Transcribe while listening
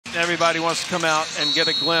everybody wants to come out and get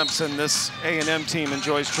a glimpse, and this A&M team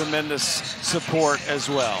enjoys tremendous support as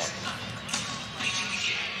well.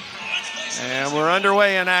 And we're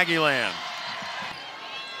underway in Aggie land.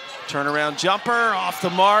 Turnaround jumper off the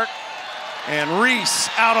mark, and Reese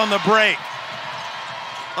out on the break.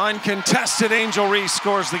 Uncontested, Angel Reese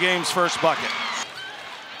scores the game's first bucket.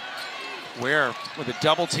 Ware with a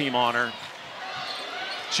double team on her.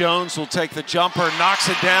 Jones will take the jumper, knocks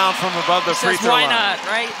it down from above the free throw line. Why not,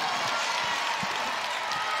 right?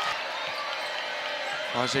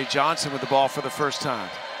 Flau'jae Johnson with the ball for the first time.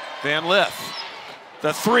 Van Lith.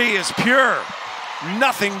 The three is pure.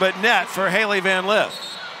 Nothing but net for Haley Van Lith.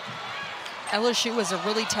 LSU was a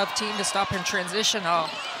really tough team to stop in transition. And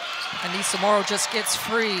Anissa Morrow just gets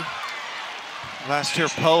free. Last year,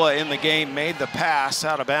 Poa in the game made the pass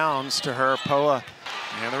out of bounds to her. Poa,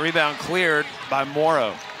 and the rebound cleared by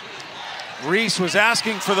Morrow. Reese was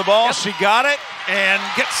asking for the ball. Yep. She got it and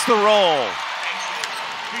gets the roll.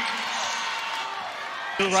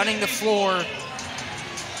 Running the floor,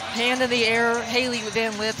 hand in the air. Haley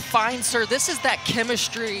Van Lith finds her. This is that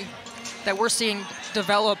chemistry that we're seeing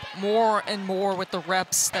develop more and more with the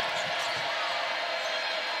reps.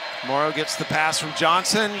 Morrow gets the pass from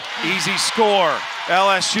Johnson. Easy score.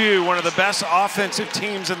 LSU, one of the best offensive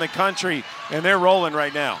teams in the country, and they're rolling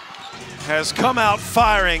right now. Has come out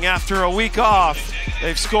firing after a week off.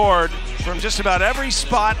 They've scored from just about every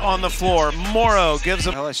spot on the floor. Morrow gives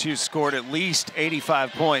them. LSU scored at least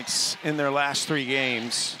 85 points in their last 3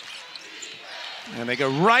 games. And they go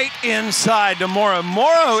right inside to Morrow.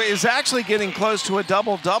 Morrow is actually getting close to a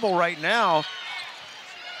double-double right now.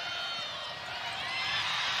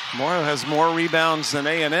 Morrow has more rebounds than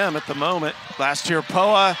A&M at the moment. Last year,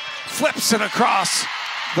 Poa flips it across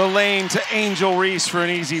the lane to Angel Reese for an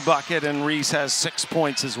easy bucket, and Reese has 6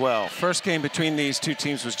 points as well. First game between these two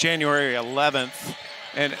teams was January 11th,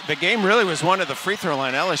 and the game really was won at the free throw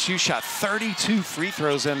line. LSU shot 32 free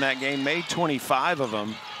throws in that game, made 25 of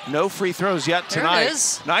them. No free throws yet tonight. There it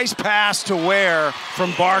is. Nice pass to Ware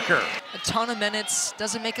from Barker. A ton of minutes,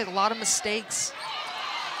 doesn't make a lot of mistakes.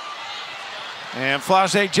 And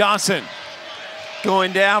Flau'jae Johnson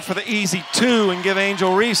going down for the easy 2 and give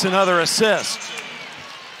Angel Reese another assist.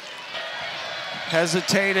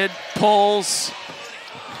 Hesitated, pulls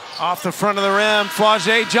off the front of the rim.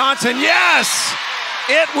 Flau'jae Johnson, yes!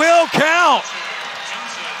 It will count!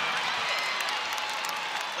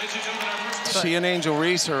 She and Angel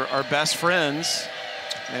Reese are best friends,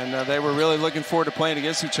 and they were really looking forward to playing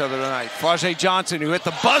against each other tonight. Flau'jae Johnson, who hit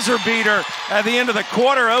the buzzer beater at the end of the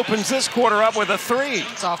quarter, opens this quarter up with a 3.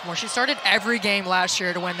 Sophomore, she started every game last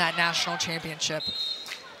year to win that national championship.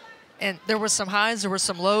 And there were some highs, there were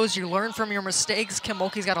some lows. You learn from your mistakes. Kim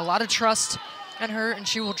Mulkey's got a lot of trust in her, and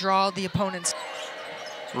she will draw the opponents.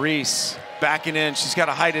 Reese backing in. She's got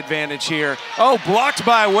a height advantage here. Oh, blocked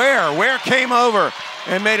by Ware. Ware came over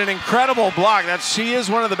and made an incredible block. She is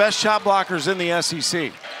one of the best shot blockers in the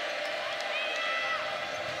SEC.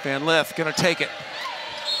 Van Lith gonna take it.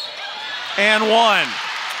 And 1.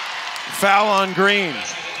 Foul on Green.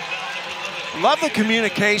 Love the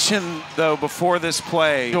communication, though, before this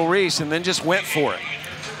play. Angel Reese, and then just went for it.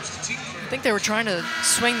 I think they were trying to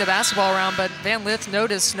swing the basketball around, but Van Lith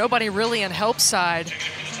noticed nobody really in help side.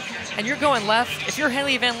 And you're going left. If you're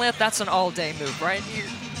Haley Van Lith, that's an all-day move, right?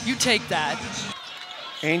 You take that.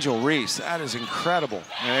 Angel Reese, that is incredible.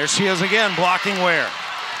 And there she is again, blocking Ware.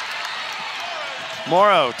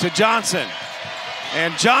 Morrow to Johnson.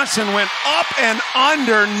 And Johnson went up and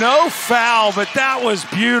under, no foul, but that was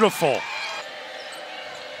beautiful.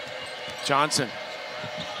 Johnson,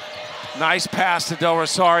 nice pass to Del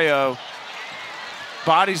Rosario.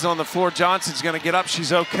 Body's on the floor, Johnson's gonna get up,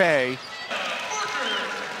 she's okay.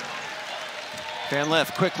 Van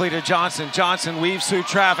Lith quickly to Johnson. Johnson weaves through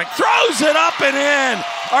traffic, throws it up and in.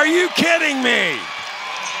 Are you kidding me?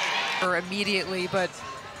 Immediately, but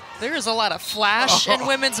there's a lot of flash in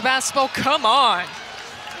women's basketball. Come on.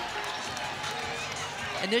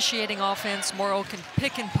 Initiating offense, Morrow can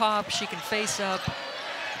pick and pop, she can face up.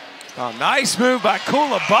 Oh, nice move by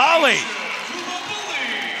Coulibaly.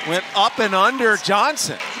 Went up and under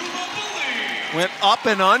Johnson. Went up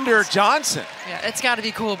and under Johnson. Yeah, it's got to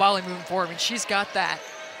be Coulibaly moving forward. I mean, she's got that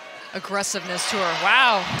aggressiveness to her.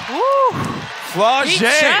 Wow. Woo.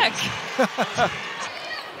 Flau'jae. Check.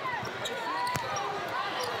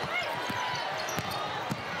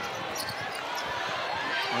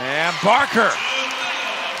 And Barker.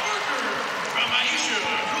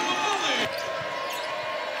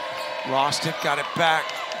 Lost it, got it back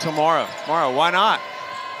to Morrow. Morrow, why not?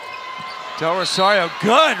 Del Rosario,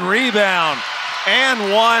 good rebound.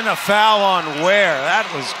 And 1, a foul on Ware.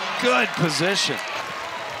 That was good position.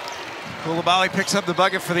 Coulibaly picks up the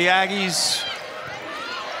bucket for the Aggies.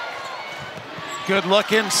 Good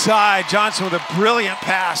look inside. Johnson with a brilliant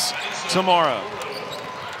pass to Morrow.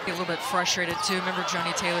 A little bit frustrated too. Remember,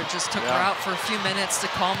 Johnny Taylor just took her out for a few minutes to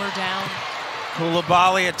calm her down.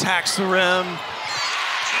 Coulibaly attacks the rim.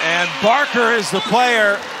 And Barker is the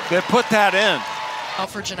player that put that in. Out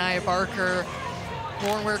for Janiah Barker.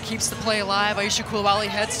 Lauren Ware keeps the play alive. Aisha Coulibaly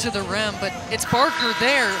heads to the rim, but it's Barker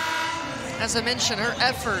there. As I mentioned, her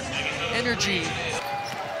effort, energy.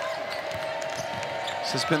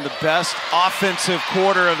 This has been the best offensive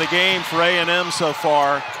quarter of the game for A&M so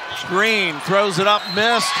far. Green throws it up,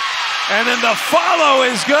 missed. And then the follow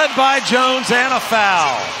is good by Jones and a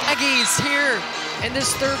foul. Aggies here in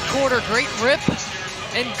this third quarter. Great rip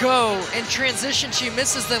and go. In transition, she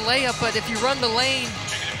misses the layup, but if you run the lane,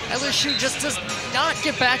 LSU just does not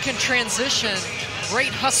get back in transition.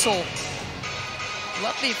 Great hustle.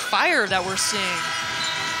 Love the fire that we're seeing.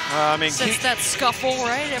 Since that scuffle,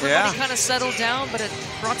 right? Everybody kind of settled down, but it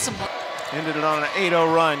brought some... Ended it on an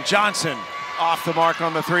 8-0 run. Johnson off the mark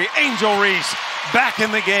on the three. Angel Reese back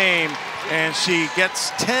in the game, and she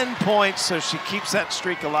gets 10 points, so she keeps that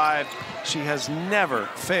streak alive. She has never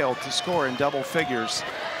failed to score in double figures.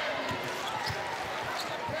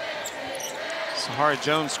 Sahara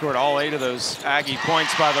Jones scored all 8 of those Aggie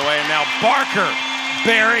points, by the way, and now Barker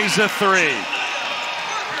buries a three.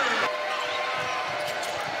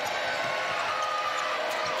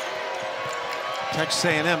 Texas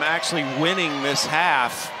A&M actually winning this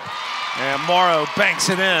half, and Morrow banks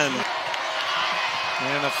it in.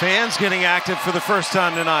 And the fans getting active for the first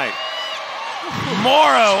time tonight.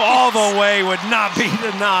 Morrow all the way would not be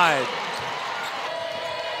denied.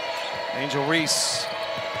 Angel Reese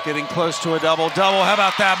getting close to a double-double. How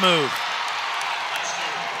about that move?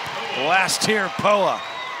 Last here, Poa.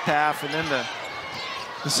 Half, and then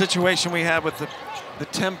the situation we had with the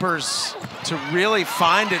tempers to really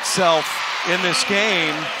find itself in this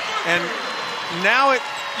game, and now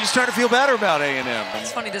you start to feel better about A&M.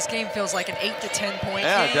 It's funny, this game feels like an 8 to 10 point game.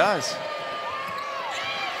 Yeah, it does.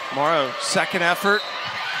 Morrow, second effort,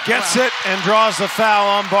 gets it and draws the foul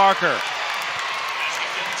on Barker.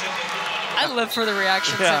 I live for the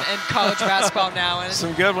reactions in college basketball now. And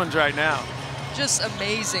some good ones right now. Just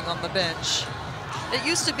amazing on the bench. It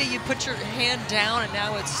used to be you put your hand down, and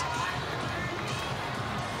now it's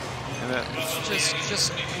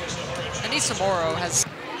just Anissa Morrow has.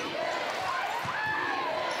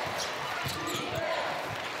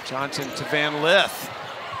 Johnson to Van Lith.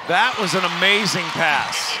 That was an amazing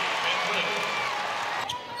pass.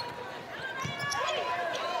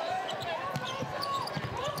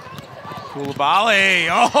 Coulibaly.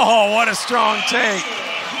 Oh, what a strong take.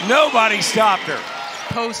 Nobody stopped her.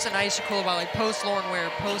 Post and Aisha Coulibaly, post Lauren Ware,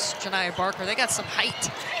 post Janiah Barker. They got some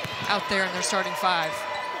height out there in their starting five.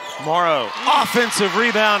 Morrow, offensive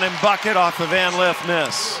rebound and bucket off the Van Lith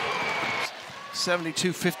miss.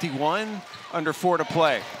 72-51, under 4 to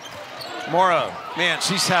play. Morrow, man,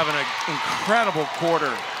 she's having an incredible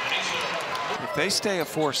quarter. If they stay a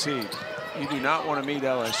 4 seed, you do not want to meet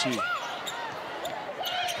LSU.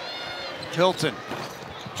 Hilton.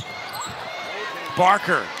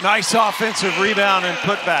 Barker, nice offensive rebound and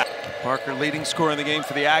putback. Barker leading scorer in the game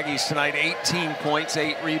for the Aggies tonight, 18 points,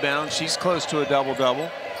 8 rebounds. She's close to a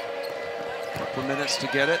double-double. Couple of minutes to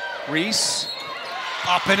get it. Reese,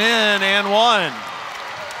 up and in, and one.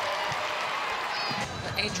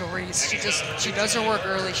 Angel Reese, she does her work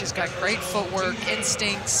early. She's got great footwork,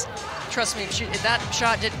 instincts. Trust me, if that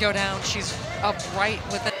shot didn't go down, she's up right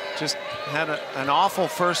with it. Just had an awful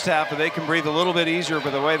first half, but they can breathe a little bit easier by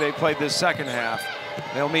the way they played this second half.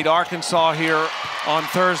 They'll meet Arkansas here on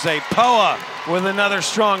Thursday. Poa with another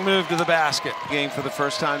strong move to the basket. Game for the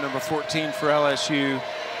first time, number 14 for LSU.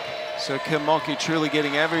 So Kim Mulkey truly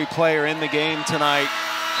getting every player in the game tonight.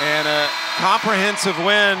 And a comprehensive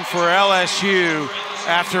win for LSU.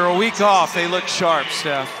 After a week off, they look sharp,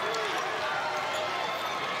 Steph.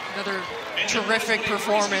 Another terrific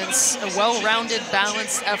performance, a well-rounded,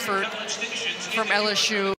 balanced effort from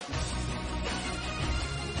LSU.